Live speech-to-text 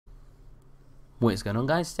What is going on,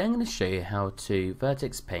 guys? Today I'm going to show you how to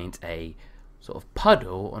vertex paint a sort of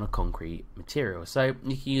puddle on a concrete material. So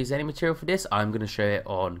you can use any material for this. I'm going to show it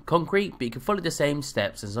on concrete, but you can follow the same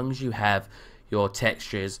steps as long as you have your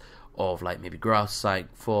textures of like maybe grass like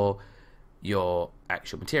for your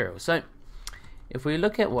actual material. So if we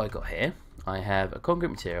look at what I got here, I have a concrete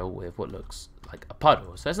material with what looks like a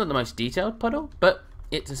puddle. So it's not the most detailed puddle, but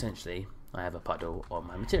it's essentially I have a puddle on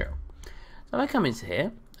my material. So if I come into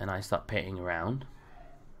here and I start painting around,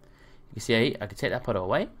 you can see I can take that puddle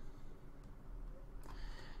away.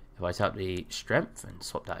 If I type the strength and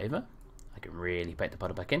swap that over, I can really paint the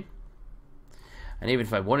puddle back in. And even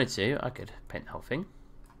if I wanted to, I could paint the whole thing.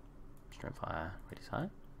 Strength higher, radius higher.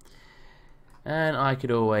 And I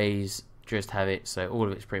could always just have it so all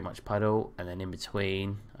of it's pretty much puddle, and then in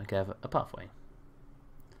between I could have a pathway.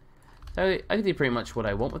 So I can do pretty much what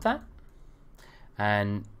I want with that,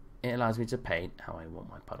 and it allows me to paint how I want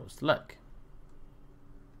my puddles to look.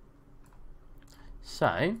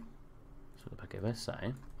 So, back over. So,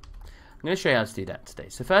 I'm going to show you how to do that today.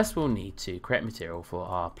 So first we'll need to create material for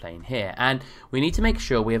our plane here, and we need to make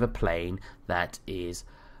sure we have a plane that is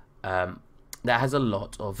that has a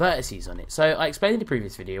lot of vertices on it. So I explained in the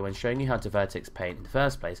previous video when showing you how to vertex paint in the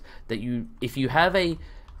first place that if you have a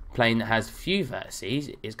plane that has few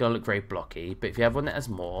vertices, it's going to look very blocky, but if you have one that has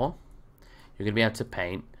more, you're going to be able to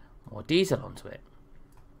paint more detail onto it.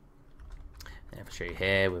 And if I show you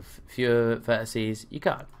here with fewer vertices, you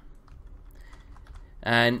can't.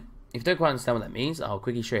 And if you don't quite understand what that means, I'll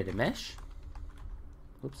quickly show you the mesh.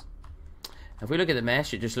 Oops. If we look at the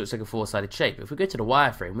mesh, it just looks like a four-sided shape. If we go to the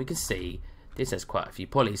wireframe, we can see this has quite a few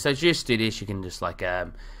polys. So to just do this, you can just like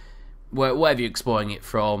whatever you're exporting it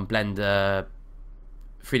from, Blender,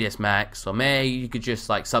 3ds Max, or Maya, you could just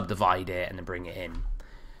like subdivide it and then bring it in.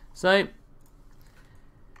 So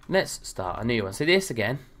let's start a new one. So this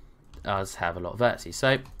again does have a lot of vertices.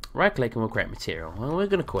 So right click and we'll create material. And we're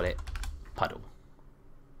going to call it puddle.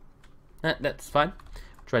 That's fine.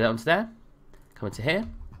 Try that onto there. Come into here.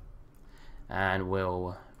 And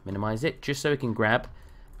we'll minimize it just so we can grab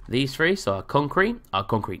these three. So our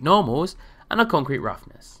concrete normals, and our concrete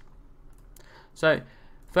roughness. So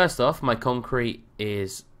first off, my concrete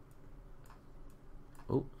is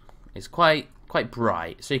quite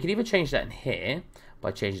bright. So you can either change that in here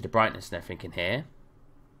by changing the brightness and everything in here.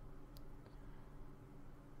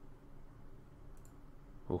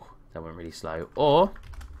 Oh, that went really slow. Or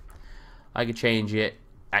I could change it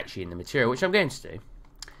actually in the material, which I'm going to do.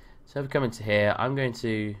 So if we come into here, I'm going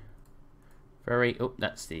to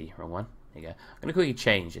that's the wrong one. There you go. I'm going to quickly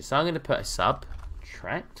change it. So I'm going to put a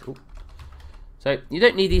subtract. So you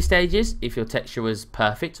don't need these stages if your texture was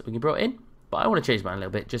perfect when you brought it in, but I want to change mine a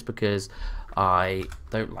little bit just because I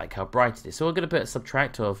don't like how bright it is. So we're going to put a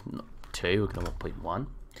subtract of 2. We're going to 1.1. I'm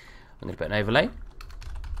going to put an overlay.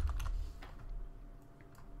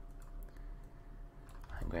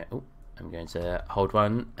 I'm going to hold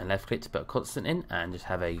one and left click to put a constant in and just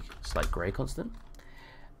have a slight grey constant.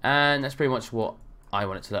 And that's pretty much what I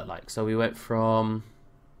want it to look like. So we went from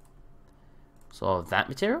sort of that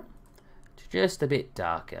material to just a bit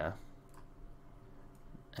darker,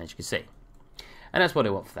 as you can see. And that's what I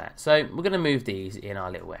want for that. So we're going to move these in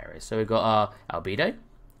our little areas. So we've got our albedo,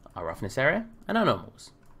 our roughness area, and our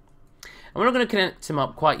normals. And we're not going to connect them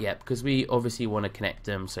up quite yet because we obviously want to connect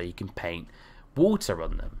them so you can paint water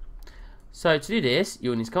on them. So to do this,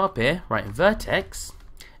 you'll need to come up here, write in vertex,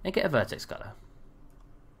 and get a vertex color.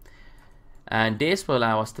 And this will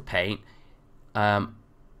allow us to paint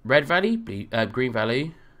red value, green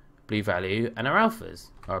value, blue value, and our alphas,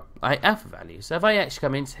 or alpha value. So if I actually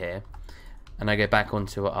come into here and I go back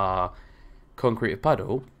onto our concrete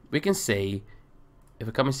puddle, we can see, if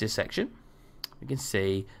we come into this section, we can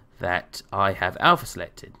see that I have alpha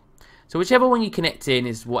selected. So whichever one you connect in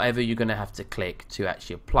is whatever you're going to have to click to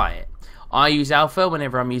actually apply it. I use alpha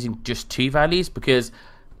whenever I'm using just 2 values because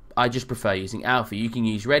I just prefer using alpha. You can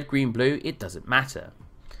use red, green, blue, it doesn't matter.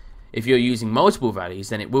 If you're using multiple values,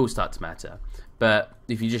 then it will start to matter. But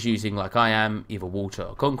if you're just using, like I am, either water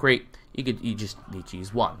or concrete, you just need to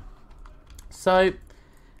use one. So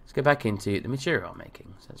let's go back into the material I'm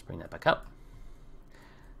making. So let's bring that back up.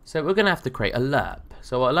 So we're going to have to create a lerp.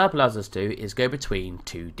 So what a lerp allows us to do is go between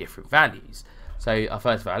 2 different values. So our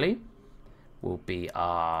first value will be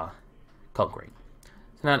our concrete.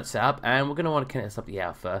 So now let's set up, and we're going to want to connect up the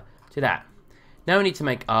alpha to that. Now we need to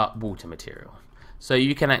make our water material. So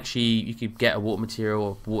you can get a water material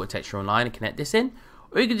or water texture online and connect this in,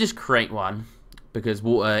 or you can just create one because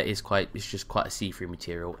water is just quite a see-through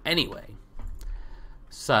material anyway.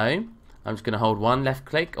 So I'm just going to hold 1 left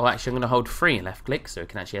click, or actually I'm going to hold 3 and left click so we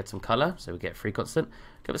can actually add some colour, so we get 3 constant.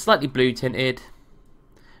 Give it slightly blue tinted,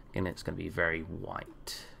 and it's going to be very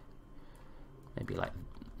white.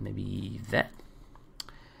 Maybe that.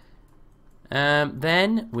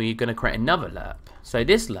 Then we're going to create another lerp. So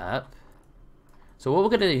this lerp, so what we're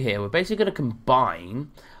going to do here, we're basically going to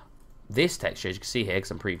combine this texture, as you can see here,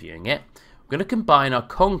 because I'm previewing it. We're going to combine our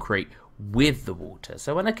concrete with the water.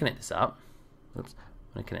 So when I connect this up, put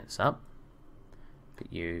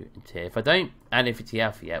you into here. If I don't add it to the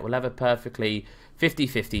alpha yet, we'll have a perfectly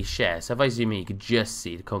 50-50 share. So if I zoom in, you can just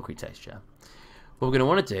see the concrete texture. What we're going to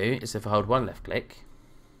want to do is if I hold 1 left click,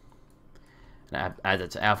 and I add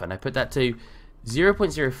that to alpha, and I put that to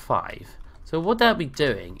 0.05. So what that'll be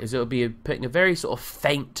doing is it'll be putting a very sort of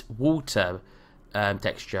faint water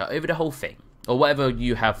texture over the whole thing, or whatever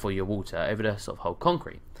you have for your water, over the sort of whole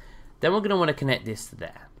concrete. Then we're going to want to connect this to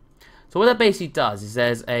there. So what that basically does is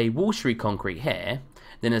there's a watery concrete here,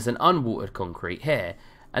 then there's an unwatered concrete here,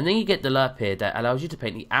 and then you get the lerp here that allows you to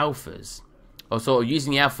paint the alphas. Or sort of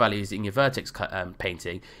using the alpha values in your vertex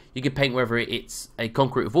painting, you can paint whether it's a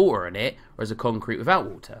concrete with water in it or as a concrete without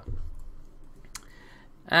water.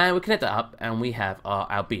 And we connect that up and we have our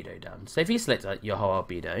albedo done. So if you select your whole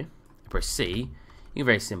albedo, press C, you can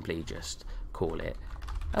very simply just call it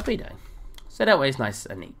albedo. So that way it's nice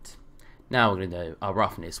and neat. Now we're going to do our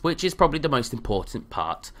roughness, which is probably the most important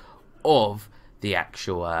part of the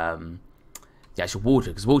actual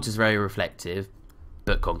water, because water is very reflective,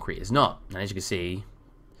 but concrete is not. And as you can see,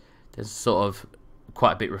 there's sort of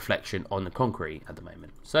quite a bit of reflection on the concrete at the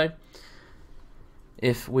moment. So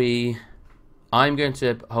I'm going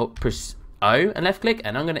to press O and left click,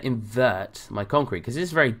 and I'm going to invert my concrete because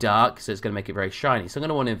it's very dark, so it's going to make it very shiny. So I'm going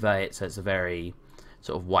to want to invert it so it's a very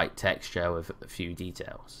sort of white texture with a few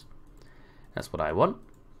details. That's what I want.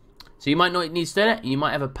 So you might not need to do that. You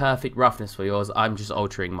might have a perfect roughness for yours. I'm just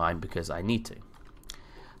altering mine because I need to.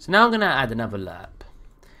 So now I'm going to add another lerp.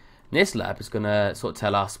 And this lerp is going to sort of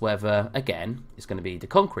tell us whether, again, it's going to be the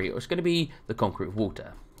concrete or it's going to be the concrete with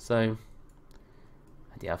water. So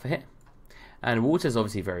add the alpha here. And water is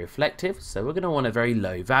obviously very reflective, so we're going to want a very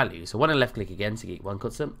low value. So 1 and left click again to get 1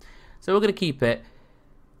 constant. So we're going to keep it.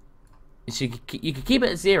 So you can keep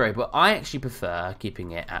it at 0, but I actually prefer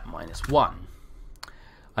keeping it at -1.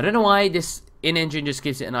 I don't know why this in-engine just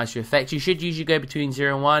gives it a nicer effect. You should usually go between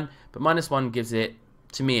 0 and 1, but -1 gives it,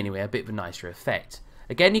 to me anyway, a bit of a nicer effect.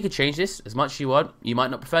 Again, you can change this as much as you want. You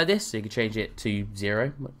might not prefer this, so you can change it to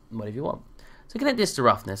 0, whatever you want. So connect this to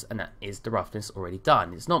roughness, and that is the roughness already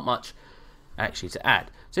done. It's not much actually to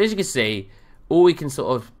add. So as you can see, all we can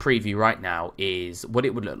sort of preview right now is what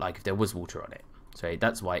it would look like if there was water on it. So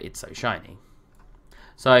that's why it's so shiny.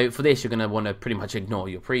 So for this, you're going to want to pretty much ignore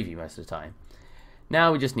your preview most of the time.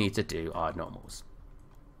 Now we just need to do our normals.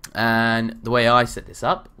 And the way I set this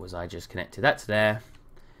up was I just connected that to there,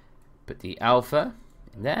 put the alpha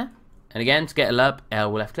in there, and again to get a lerp,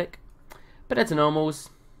 L left click, put that to normals,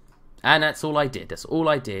 and that's all I did. That's all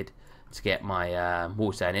I did to get my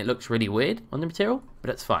water, and it looks really weird on the material, but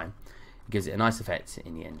that's fine. It gives it a nice effect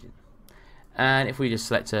in the engine. And if we just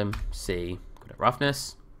select C, got a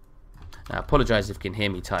roughness. Now, I apologise if you can hear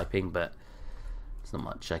me typing, but there's not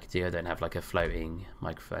much I can do. I don't have like a floating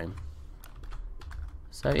microphone.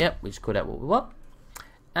 So yeah, we just called out what we want,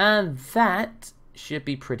 and that should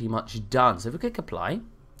be pretty much done. So if we click apply,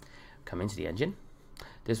 come into the engine.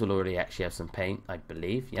 This will already actually have some paint, I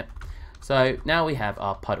believe. Yep. So now we have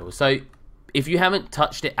our puddle. So if you haven't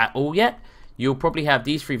touched it at all yet, you'll probably have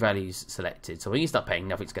these 3 values selected. So when you start painting,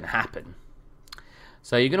 nothing's going to happen.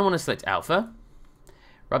 So you're going to want to select alpha,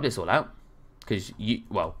 rub this all out, because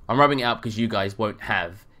I'm rubbing it out because you guys won't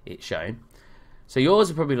have it shown. So yours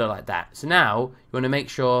will probably look like that. So now you want to make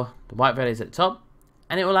sure the white value is at the top,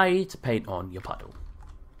 and it will allow you to paint on your puddle.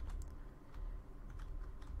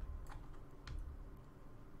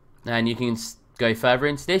 And you can go further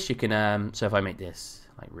into this. You can so if I make this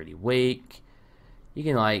like really weak, you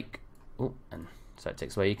can and so it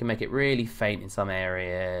takes away. You can make it really faint in some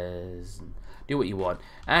areas. And do what you want,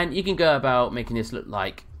 and you can go about making this look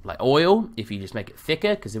like oil if you just make it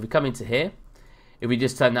thicker. Because if we come into here, if we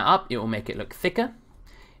just turn that up, it will make it look thicker.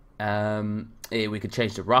 We could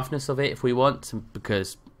change the roughness of it if we want,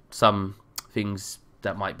 because some things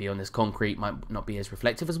that might be on this concrete might not be as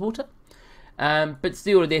reflective as water. But to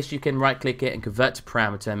do all of this, you can right click it and convert to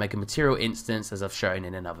parameter and make a material instance, as I've shown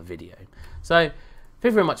in another video. So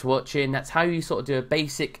thank you very much for watching. That's how you sort of do a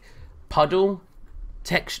basic puddle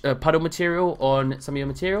material on some of your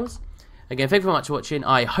materials. Again, thank you very much for watching.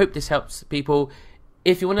 I hope this helps people.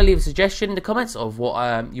 If you want to leave a suggestion in the comments of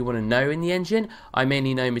what you want to know in the engine, I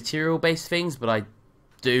mainly know material based things, but I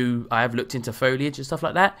have looked into foliage and stuff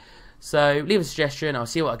like that. So leave a suggestion, I'll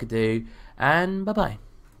see what I could do, and bye bye.